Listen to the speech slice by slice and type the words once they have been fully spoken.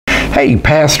Hey,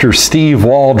 Pastor Steve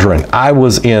Waldron, I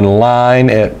was in line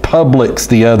at Publix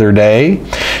the other day,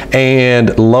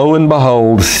 and lo and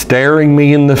behold, staring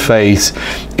me in the face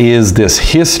is this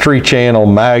History Channel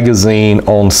magazine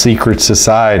on secret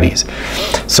societies.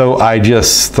 So I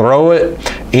just throw it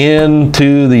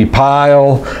into the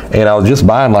pile, and I was just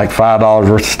buying like $5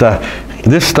 worth of stuff.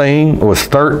 This thing was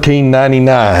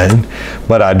 $13.99,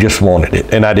 but I just wanted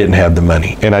it, and I didn't have the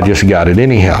money, and I just got it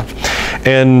anyhow.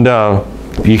 And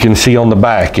you can see on the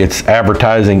back, it's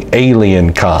advertising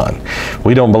Alien Con.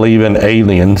 We don't believe in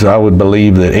aliens. I would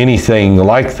believe that anything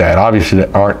like that, obviously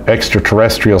that aren't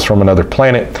extraterrestrials from another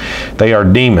planet, they are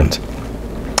demons.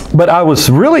 But I was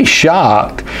really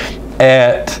shocked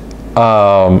at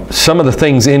some of the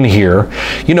things in here.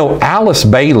 You know, Alice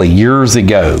Bailey years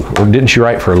ago, or didn't she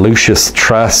write for Lucius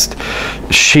Trust?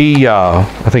 She, I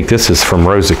think this is from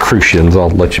Rosicrucians. I'll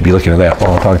let you be looking at that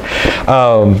while I'm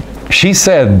talking. She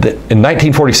said that in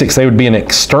 1946 there would be an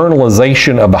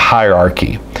externalization of the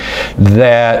hierarchy,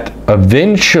 that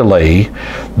eventually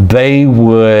they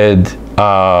would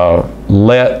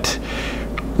let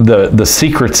the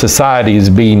secret societies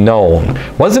be known.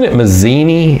 Wasn't it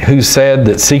Mazzini who said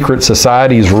that secret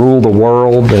societies rule the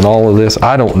world and all of this?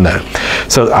 I don't know.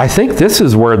 So I think this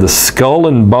is where the skull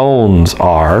and bones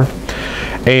are.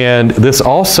 And this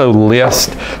also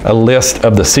lists a list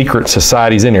of the secret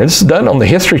societies in here. This is done on the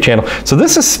History Channel. So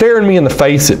this is staring me in the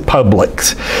face at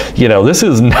Publix. You know, this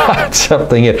is not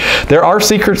something. There are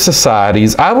secret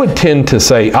societies. I would tend to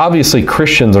say, obviously,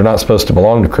 Christians are not supposed to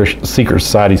belong to secret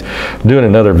societies. I'm doing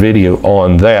another video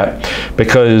on that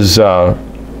because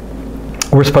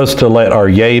we're supposed to let our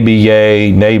yea be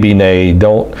yea, nay be nay.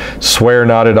 Don't swear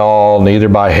not at all, neither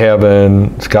by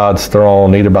heaven, it's God's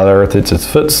throne, neither by the earth, it's its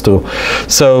footstool.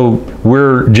 So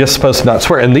we're just supposed to not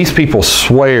swear. And these people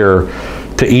swear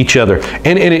to each other.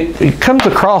 And it comes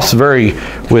across very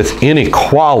with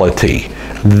inequality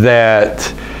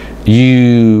that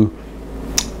you,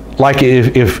 like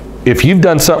if you've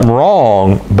done something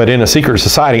wrong, but in a secret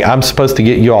society, I'm supposed to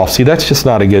get you off. See, that's just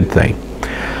not a good thing.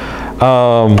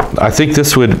 I think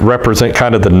this would represent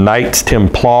kind of the Knights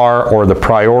Templar or the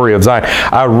Priory of Zion.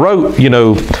 I wrote, you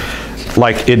know,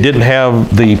 like it didn't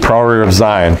have the Priory of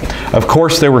Zion. Of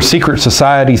course, there were secret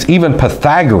societies. Even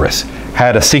Pythagoras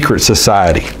had a secret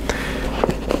society.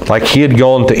 Like he had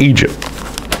gone to Egypt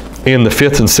in the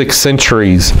 5th and 6th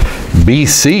centuries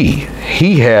BC.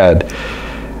 He had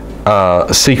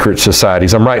secret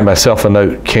societies. I'm writing myself a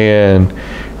note. Can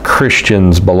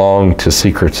Christians belong to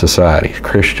secret societies?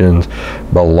 Christians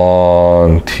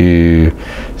belong to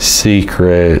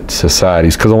secret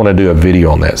societies, because I want to do a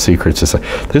video on that, secret society.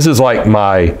 This is like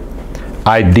my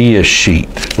idea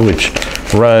sheet, which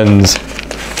runs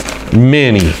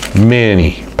many,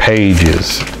 many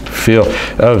pages filled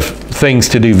of things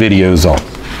to do videos on.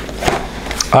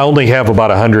 I only have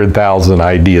about 100,000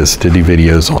 ideas to do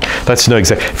videos on. That's no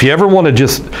exact. If you ever want to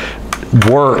just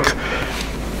work,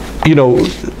 you know,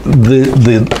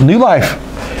 the New Life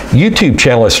YouTube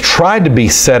channel has tried to be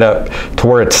set up to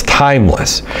where it's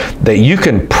timeless, that you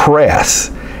can press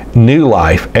New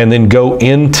Life and then go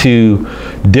into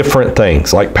different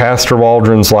things like Pastor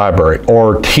Waldron's library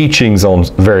or teachings on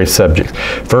various subjects,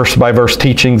 verse by verse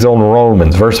teachings on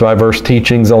Romans, verse by verse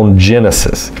teachings on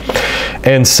Genesis.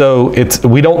 And so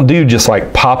we don't do just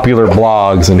like popular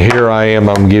blogs and here I am,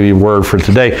 I'm going to give you a word for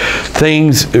today.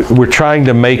 We're trying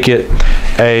to make it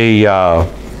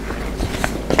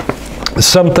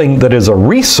something that is a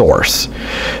resource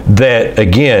that,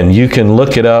 again, you can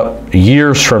look it up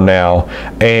years from now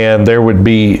and there would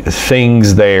be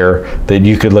things there that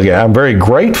you could look at. I'm very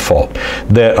grateful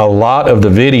that a lot of the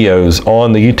videos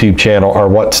on the YouTube channel are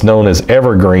what's known as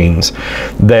evergreens,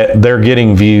 that they're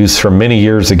getting views from many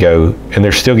years ago and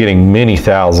they're still getting many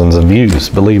thousands of views,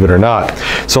 believe it or not.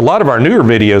 So a lot of our newer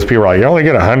videos, people are like, you only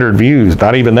get 100 views,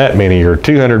 not even that many, or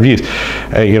 200 views,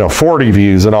 you know, 40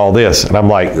 views and all this. And I'm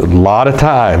like, a lot of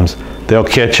times they'll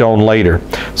catch on later.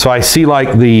 So I see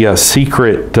like the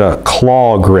secret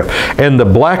claw grip and the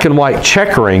black and white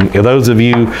checkering. Those of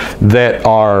you that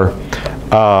are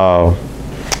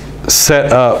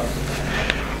set up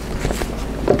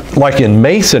like in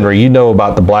masonry, you know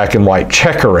about the black and white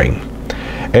checkering.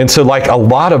 And so like a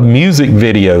lot of music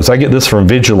videos, I get this from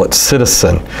Vigilant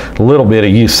Citizen, a little bit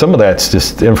of use. Some of that's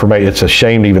just information. It's a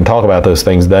shame to even talk about those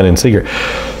things done in secret.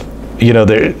 You know,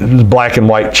 there's black and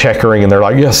white checkering, and they're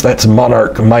like, yes, that's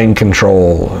Monarch mind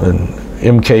control, and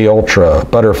MK Ultra,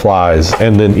 butterflies,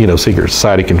 and then, you know, secret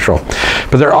society control.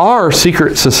 But there are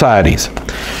secret societies.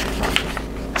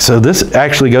 So this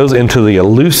actually goes into the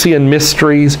Eleusinian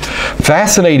mysteries.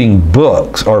 Fascinating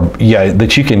books,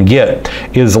 that you can get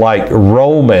is like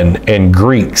Roman and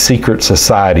Greek secret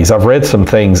societies. I've read some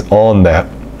things on that.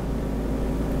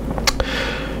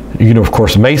 You know, of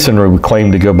course, Masonry would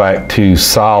claim to go back to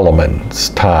Solomon's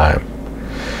time.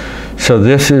 So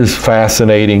this is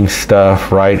fascinating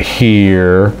stuff right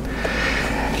here.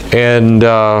 And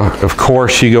of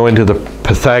course, you go into the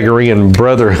Pythagorean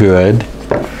Brotherhood.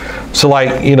 So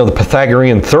like, you know, the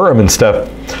Pythagorean theorem and stuff,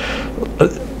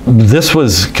 this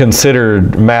was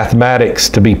considered mathematics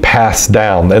to be passed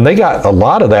down. And they got a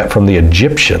lot of that from the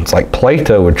Egyptians. Like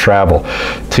Plato would travel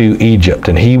to Egypt,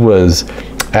 and he was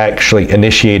actually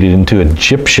initiated into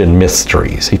Egyptian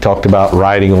mysteries. He talked about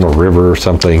riding on a river or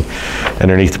something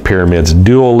underneath the pyramids.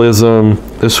 Dualism,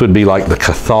 this would be like the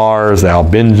Cathars, the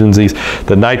Albigenses,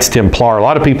 the Knights Templar. A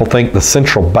lot of people think the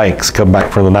central banks come back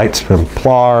from the Knights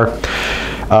Templar.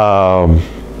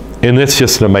 And it's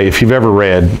just amazing. If you've ever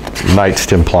read Knights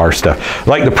Templar stuff.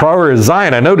 Like the Prayer of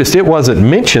Zion, I noticed it wasn't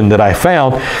mentioned that I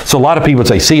found. So a lot of people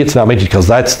say, see, it's not mentioned because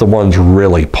that's the ones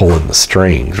really pulling the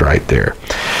strings right there.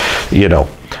 You know,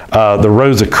 the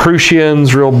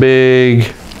Rosicrucians, real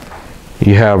big.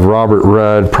 You have Robert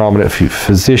Rudd, prominent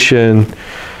physician.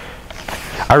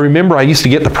 I remember I used to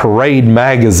get the Parade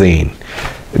magazine.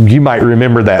 You might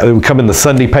remember that. It would come in the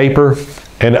Sunday paper.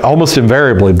 And almost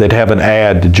invariably, they'd have an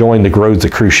ad to join the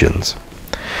Rosicrucians.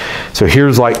 So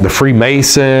here's like the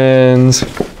Freemasons.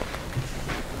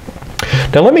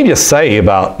 Now let me just say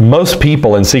about most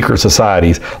people in secret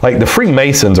societies, like the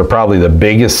Freemasons are probably the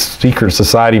biggest secret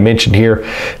society mentioned here.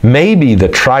 Maybe the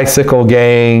tricycle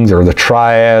gangs or the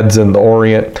triads in the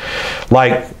Orient.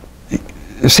 Like,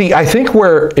 see, I think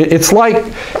where it's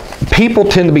like people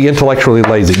tend to be intellectually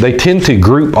lazy. They tend to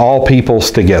group all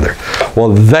peoples together. Well,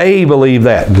 they believe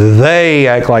that. They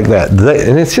act like that.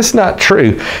 And it's just not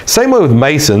true. Same way with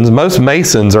Masons. Most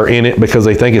Masons are in it because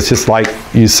they think it's just like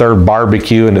you serve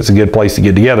barbecue and it's a good place to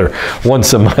get together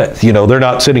once a month. You know, they're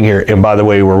not sitting here, and by the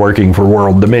way, we're working for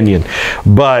world dominion.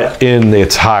 But in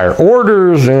its higher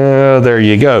orders, there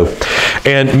you go.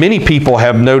 And many people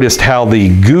have noticed how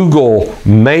the Google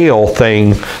Mail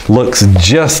thing looks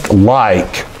just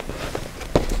like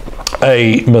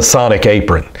a Masonic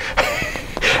apron,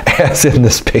 as in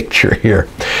this picture here.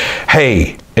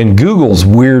 Hey, and Google's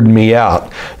weirded me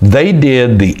out. They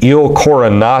did the Il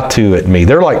Coronatu at me.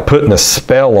 They're like putting a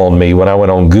spell on me when I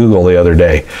went on Google the other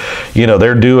day. You know,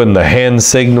 they're doing the hand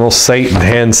signals, Satan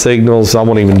hand signals. I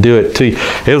won't even do it to you.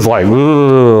 It was like,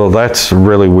 ooh, that's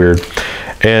really weird.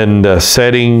 And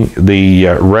setting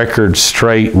the record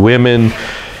straight, women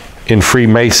in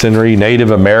Freemasonry, Native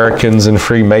Americans in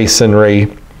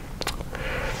Freemasonry.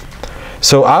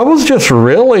 So I was just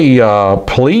really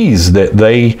pleased that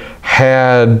they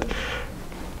had,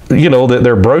 you know, that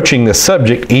they're broaching this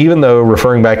subject, even though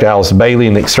referring back to Alice Bailey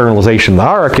and the externalization of the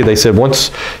hierarchy, they said,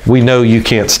 once we know you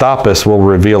can't stop us, we'll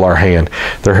reveal our hand.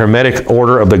 The Hermetic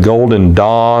Order of the Golden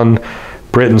Dawn,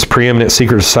 Britain's preeminent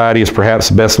secret society, is perhaps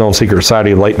the best known secret society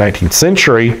of the late 19th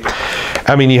century.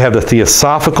 I mean, you have the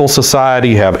Theosophical Society,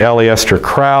 you have Aleister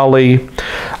Crowley,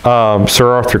 Sir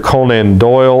Arthur Conan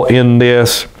Doyle in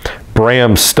this,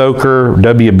 Bram Stoker,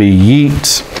 W.B.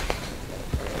 Yeats.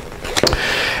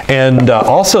 And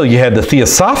also you had the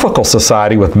Theosophical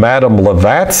Society with Madame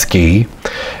Blavatsky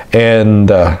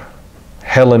and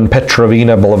Helen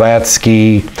Petrovna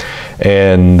Blavatsky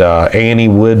and Annie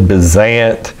Wood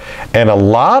Besant. And a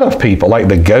lot of people, like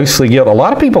the Ghostly Guild, a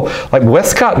lot of people, like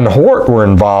Westcott and Hort, were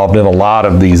involved in a lot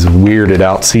of these weirded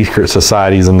out secret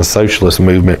societies in the socialist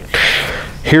movement.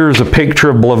 Here's a picture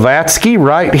of Blavatsky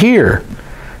right here.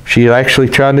 She actually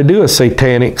tried to do a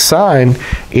satanic sign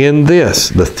in this.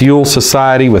 The Thule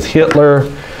Society with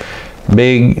Hitler,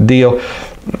 big deal.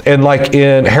 And like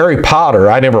in Harry Potter,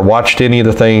 I never watched any of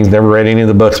the things, never read any of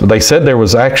the books, but they said there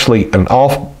was actually an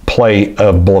off-plate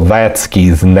of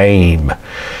Blavatsky's name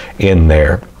in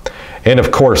there. And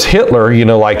of course Hitler, you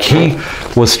know, like he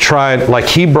was trying, like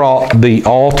he brought the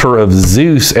altar of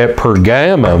Zeus at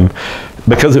Pergamum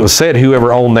because it was said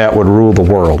whoever owned that would rule the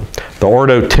world. The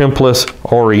Ordo Templis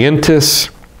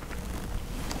Orientis,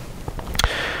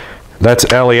 that's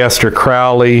Aleister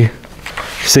Crowley.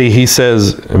 See, he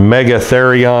says,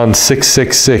 Megatherion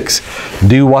 666,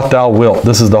 do what thou wilt.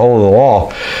 This is the whole of the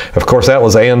law. Of course, that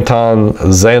was Anton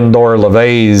Szandor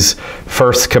LaVey's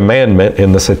first commandment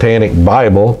in the Satanic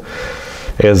Bible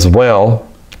as well.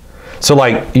 So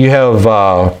like you have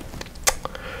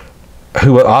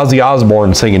Ozzy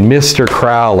Osbourne singing, Mr.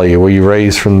 Crowley, were you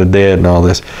raised from the dead and all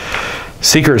this.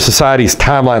 secret societies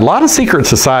timeline. A lot of secret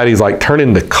societies like turn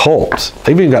into cults.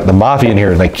 They've even got the mafia in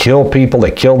here. They kill people.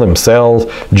 They kill themselves.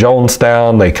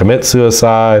 Jonestown. They commit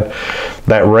suicide.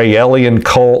 That Raelian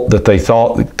cult that they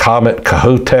thought Comet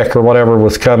Cahotek or whatever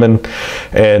was coming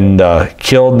and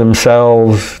killed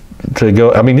themselves to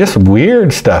go. I mean, just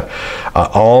weird stuff.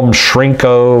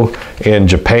 Shrinko in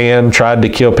Japan tried to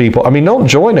kill people. I mean, don't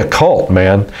join a cult,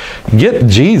 man. Get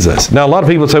Jesus. Now, a lot of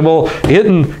people say, well,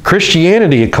 isn't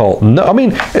Christianity a cult? No, I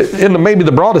mean, in maybe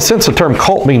the broadest sense, the term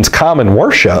cult means common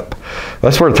worship.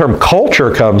 That's where the term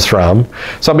culture comes from.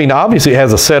 So, I mean, obviously it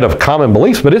has a set of common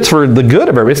beliefs, but it's for the good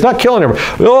of everybody. It's not killing everybody.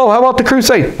 Oh, how about the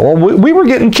crusade? Well, we were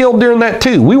getting killed during that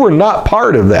too. We were not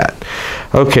part of that.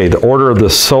 Okay, the Order of the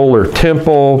Solar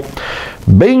Temple.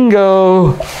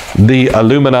 Bingo! The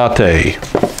Illuminati,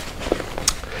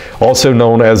 also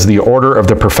known as the Order of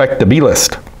the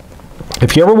Perfectibilist.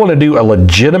 If you ever want to do a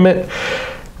legitimate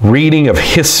reading of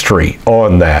history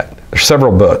on that, there's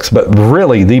several books, but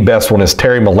really the best one is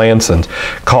Terry Melanson's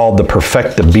called The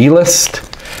Perfectibilist,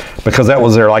 because that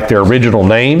was their original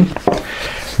name.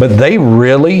 But they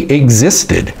really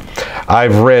existed.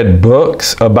 I've read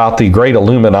books about the Great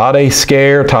Illuminati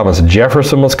Scare. Thomas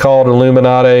Jefferson was called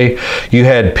Illuminati. You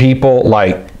had people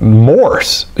like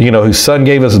Morse, whose son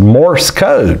gave us Morse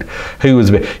code, who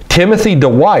was Timothy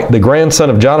Dwight, the grandson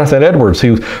of Jonathan Edwards,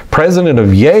 who's president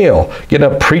of Yale, getting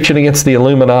up preaching against the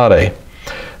Illuminati.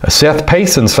 Seth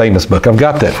Payson's famous book, I've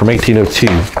got that from 1802.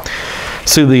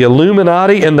 So the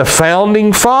Illuminati and the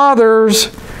Founding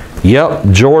Fathers, yep,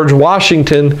 George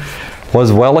Washington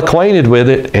was well acquainted with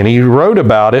it, and he wrote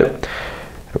about it.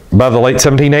 By the late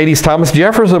 1780s, Thomas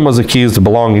Jefferson was accused of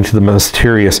belonging to the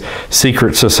mysterious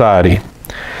secret society.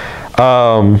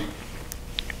 John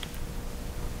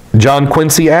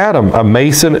Quincy Adams, a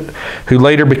Mason who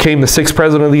later became the 6th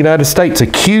President of the United States,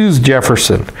 accused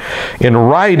Jefferson in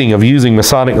writing of using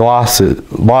Masonic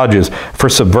lodges for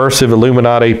subversive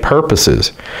Illuminati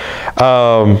purposes.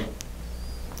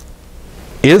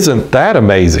 Isn't that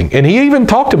amazing? And he even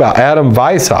talked about Adam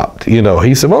Weishaupt.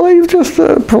 He said, well, he's just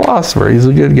a philosopher. He's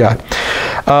a good guy.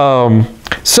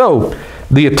 So,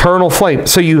 the eternal flame.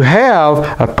 So you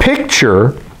have a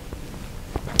picture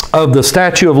of the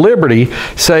Statue of Liberty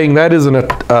saying that is an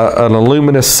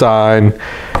luminous sign.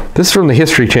 This is from the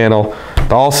History Channel.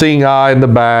 The all-seeing eye in the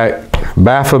back,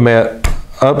 Baphomet,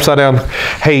 upside down.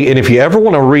 Hey, and if you ever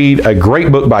want to read a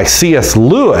great book by C.S.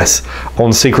 Lewis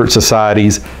on secret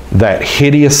societies, That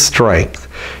Hideous Strength,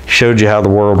 showed you how the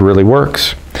world really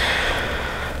works.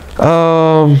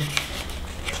 So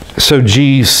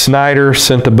G. Snyder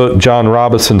sent the book John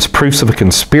Robinson's Proofs of a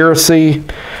Conspiracy,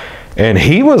 and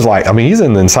he was he's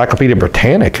in the Encyclopedia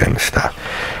Britannica and stuff.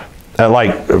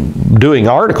 Doing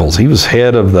articles. He was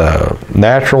head of the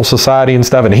Natural Society and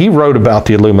stuff, and he wrote about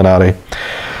the Illuminati.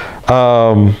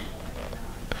 So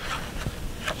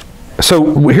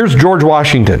here's George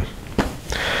Washington.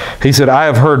 He said, I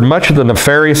have heard much of the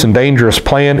nefarious and dangerous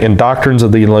plan and doctrines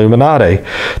of the Illuminati.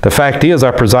 The fact is,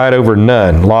 I preside over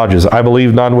none lodges. I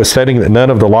believe, notwithstanding, that none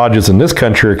of the lodges in this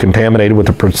country are contaminated with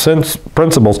the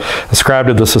principles ascribed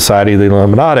to the Society of the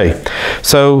Illuminati.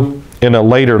 So, in a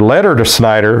later letter to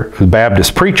Snyder, a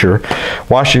Baptist preacher,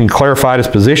 Washington clarified his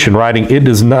position, writing, it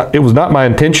was not my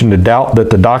intention to doubt that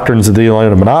the doctrines of the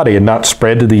Illuminati had not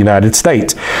spread to the United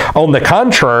States. On the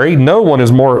contrary, no one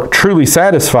is more truly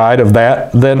satisfied of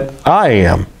that than I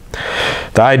am.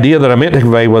 The idea that I meant to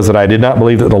convey was that I did not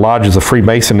believe that the lodges of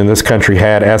Freemason in this country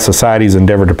had, as societies,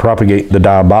 endeavored to propagate the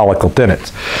diabolical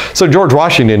tenets. So George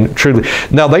Washington truly...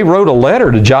 Now, they wrote a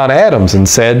letter to John Adams and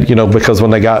said, because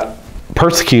when they got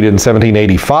persecuted in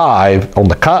 1785 on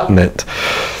the continent,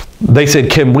 they said,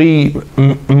 can we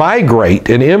migrate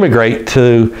and immigrate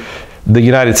to the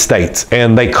United States?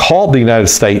 And they called the United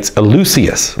States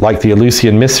Eleusis, like the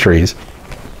Eleusinian Mysteries.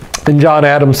 And John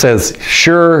Adams says,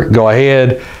 sure, go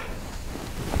ahead,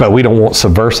 but we don't want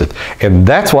subversive. And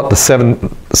that's what the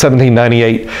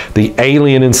 1798, the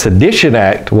Alien and Sedition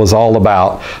Act was all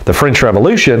about. The French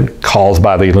Revolution, caused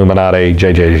by the Illuminati,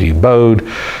 J.J. Bode,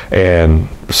 and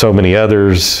so many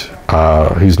others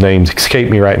whose names escape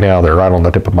me right now. They're right on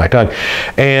the tip of my tongue.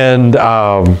 And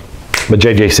but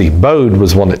J.J.C. Bode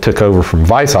was one that took over from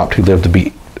Weishaupt, who lived to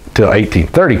be till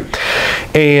 1830,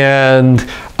 and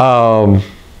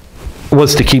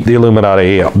was to keep the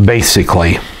Illuminati out,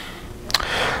 basically.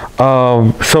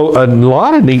 So a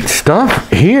lot of neat stuff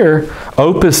here.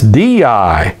 Opus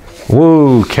Dei.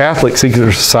 Whoa, Catholic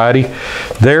Secret Society.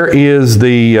 There is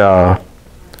the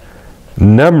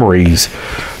nunneries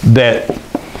that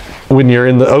when you're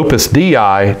in the Opus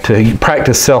Dei to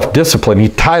practice self-discipline, you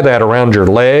tie that around your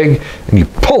leg and you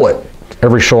pull it.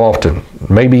 every so often,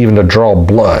 maybe even to draw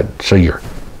blood, so you're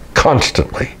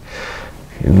constantly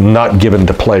not given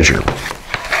to pleasure.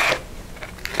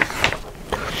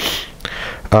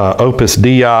 Opus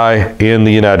Dei in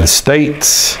the United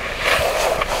States.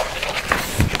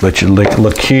 Let you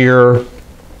look here.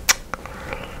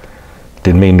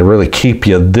 Didn't mean to really keep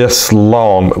you this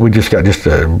long, but we just got just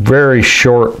a very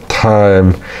short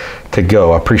time to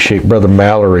go. I appreciate Brother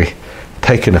Mallory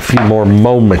taking a few more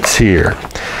moments here.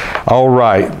 All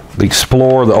right, the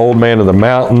Explorer, the Old Man of the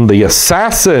Mountain, the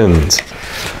Assassins.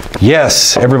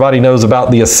 Yes, everybody knows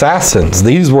about the Assassins.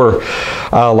 These were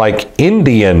like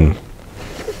Indian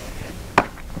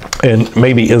and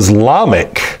maybe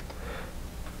Islamic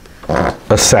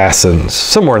assassins,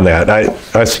 somewhere in that.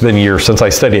 It's been years since I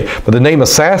studied it. But the name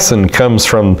assassin comes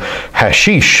from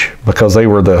hashish, because they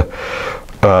were the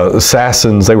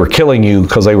assassins. They were killing you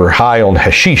because they were high on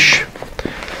hashish.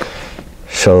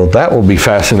 So that will be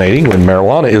fascinating when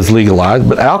marijuana is legalized,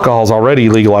 but alcohol is already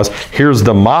legalized. Here's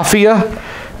the Mafia.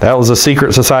 That was a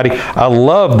secret society. I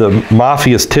love the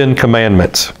Mafia's 10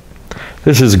 Commandments.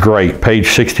 This is great, page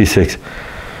 66.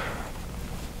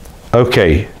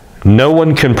 Okay. No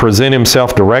one can present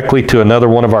himself directly to another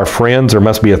one of our friends. There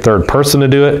must be a third person to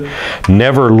do it.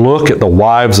 Never look at the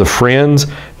wives of friends.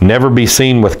 Never be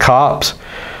seen with cops.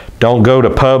 Don't go to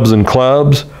pubs and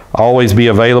clubs. Always be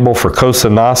available for Cosa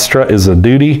Nostra is a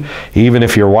duty. Even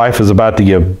if your wife is about to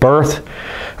give birth,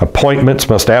 appointments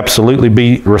must absolutely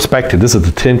be respected. This is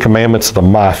the 10 Commandments of the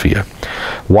Mafia.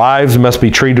 Wives must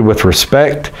be treated with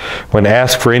respect. When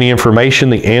asked for any information,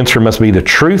 the answer must be the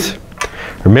truth.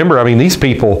 Remember, I mean, these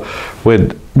people were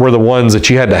the ones that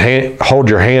you had to hold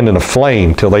your hand in a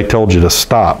flame till they told you to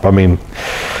stop. I mean,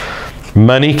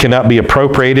 money cannot be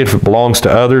appropriated if it belongs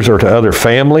to others or to other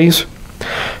families.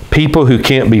 People who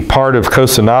can't be part of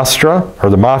Cosa Nostra or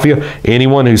the Mafia,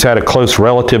 anyone who's had a close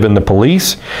relative in the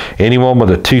police, anyone with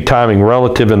a two-timing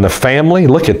relative in the family.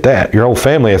 Look at that. Your whole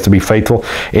family has to be faithful.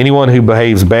 Anyone who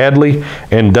behaves badly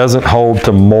and doesn't hold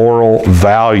to moral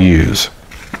values.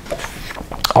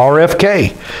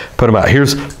 RFK, put them out.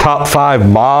 Here's top 5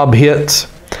 mob hits.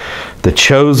 The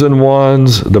Chosen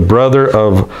Ones, The Brother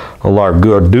of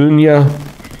Largudunya,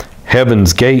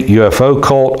 Heaven's Gate, UFO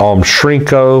Cult,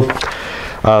 Shrinko,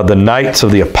 The Knights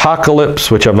of the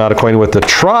Apocalypse, which I'm not acquainted with, the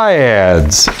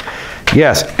Triads.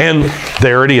 Yes, and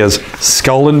there it is,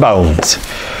 Skull and Bones.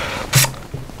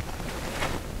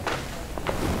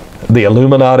 The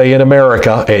Illuminati in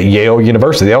America at Yale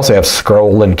University. They also have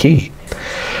Scroll and Key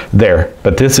there.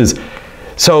 But this is,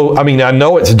 so, I mean, I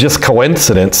know it's just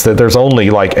coincidence that there's only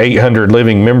like 800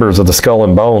 living members of the Skull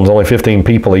and Bones, only 15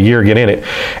 people a year get in it,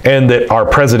 and that our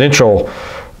presidential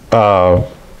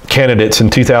candidates in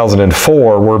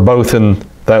 2004 were both in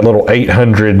that little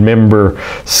 800 member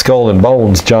Skull and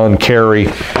Bones, John Kerry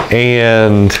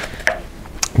and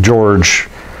George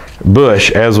Bush,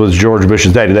 as was George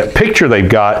Bush's daddy. That picture they've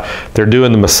got, they're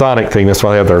doing the Masonic thing. That's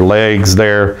why they have their legs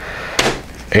there.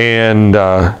 And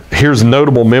here's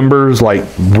notable members like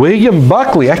William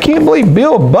Buckley. I can't believe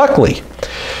Bill Buckley.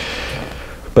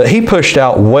 But he pushed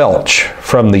out Welch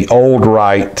from the old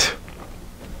right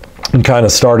and kind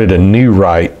of started a new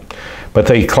right. But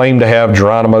they claim to have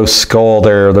Geronimo's skull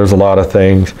there. There's a lot of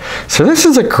things. So this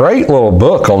is a great little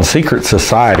book on secret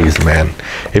societies, man.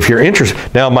 If you're interested.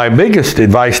 Now, my biggest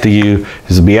advice to you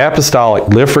is to be apostolic,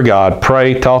 live for God,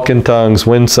 pray, talk in tongues,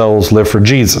 win souls, live for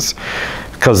Jesus.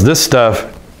 Because this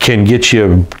stuff can get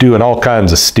you doing all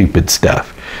kinds of stupid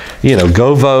stuff. You know,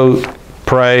 go vote,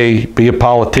 pray, be a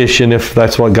politician if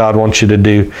that's what God wants you to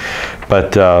do.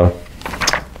 But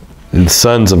the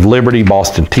Sons of Liberty,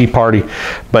 Boston Tea Party.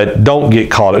 But don't get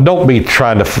caught. Don't be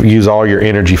trying to use all your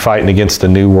energy fighting against the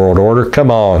New World Order. Come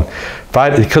on.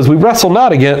 Fight, because we wrestle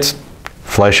not against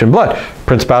flesh and blood.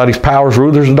 Principalities, powers,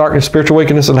 rulers of darkness, spiritual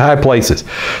wickedness in high places.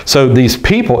 So these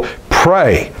people,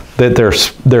 pray that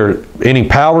any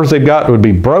powers they've got would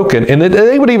be broken, and that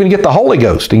they would even get the Holy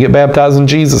Ghost and get baptized in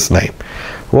Jesus' name.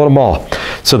 Want them all.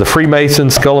 So the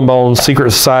Freemasons, Skull and Bones,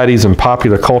 secret societies, and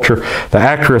popular culture. The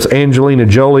actress Angelina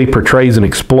Jolie portrays an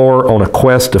explorer on a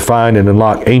quest to find and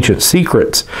unlock ancient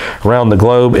secrets around the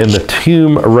globe in the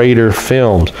Tomb Raider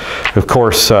films. Of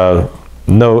course, Raiders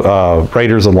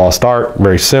of the Lost Ark,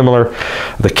 very similar.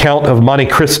 The Count of Monte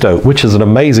Cristo, which is an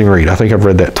amazing read. I think I've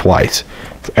read that twice.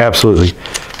 It's absolutely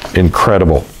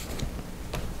incredible.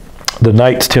 The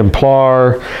Knights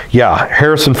Templar. Yeah,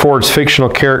 Harrison Ford's fictional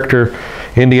character,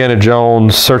 Indiana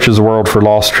Jones, searches the world for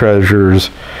lost treasures.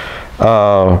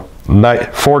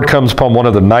 Ford comes upon one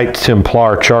of the Knights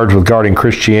Templar charged with guarding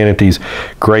Christianity's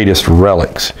greatest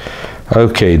relics.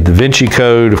 Okay, Da Vinci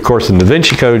Code. Of course, in Da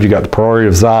Vinci Code, you got the Priority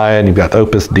of Zion, you've got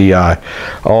Opus Dei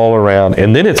all around.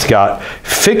 And then it's got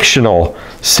fictional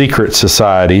secret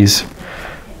societies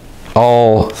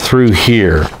all through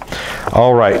here.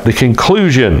 All right, the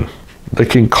conclusion. The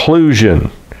conclusion.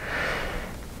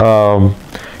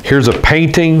 Here's a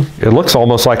painting. It looks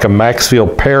almost like a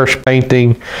Maxfield Parrish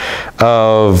painting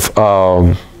of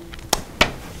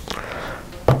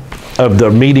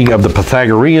the meeting of the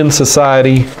Pythagorean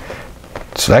Society.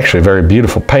 It's actually a very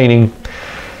beautiful painting.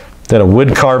 Then a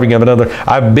wood carving of another.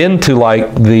 I've been to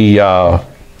like the,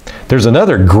 there's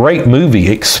another great movie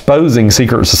exposing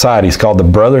secret societies called The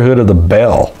Brotherhood of the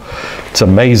Bell. It's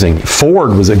amazing.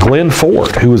 Glenn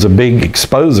Ford, who was a big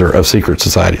exposer of secret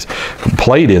societies,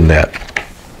 played in that.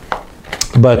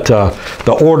 But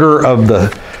the Order of the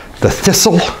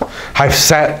Thistle, I've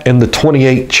sat in the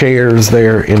 28 chairs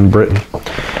there in Britain.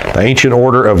 The Ancient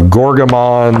Order of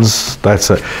Gorgomons, that's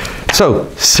it. So,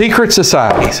 secret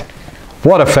societies,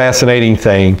 what a fascinating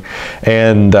thing.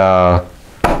 And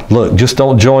look, just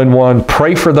don't join one.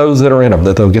 Pray for those that are in them,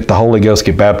 that they'll get the Holy Ghost,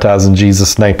 get baptized in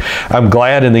Jesus' name. I'm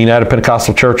glad in the United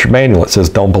Pentecostal Church manual it says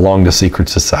don't belong to secret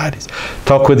societies.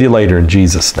 Talk with you later in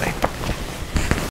Jesus' name.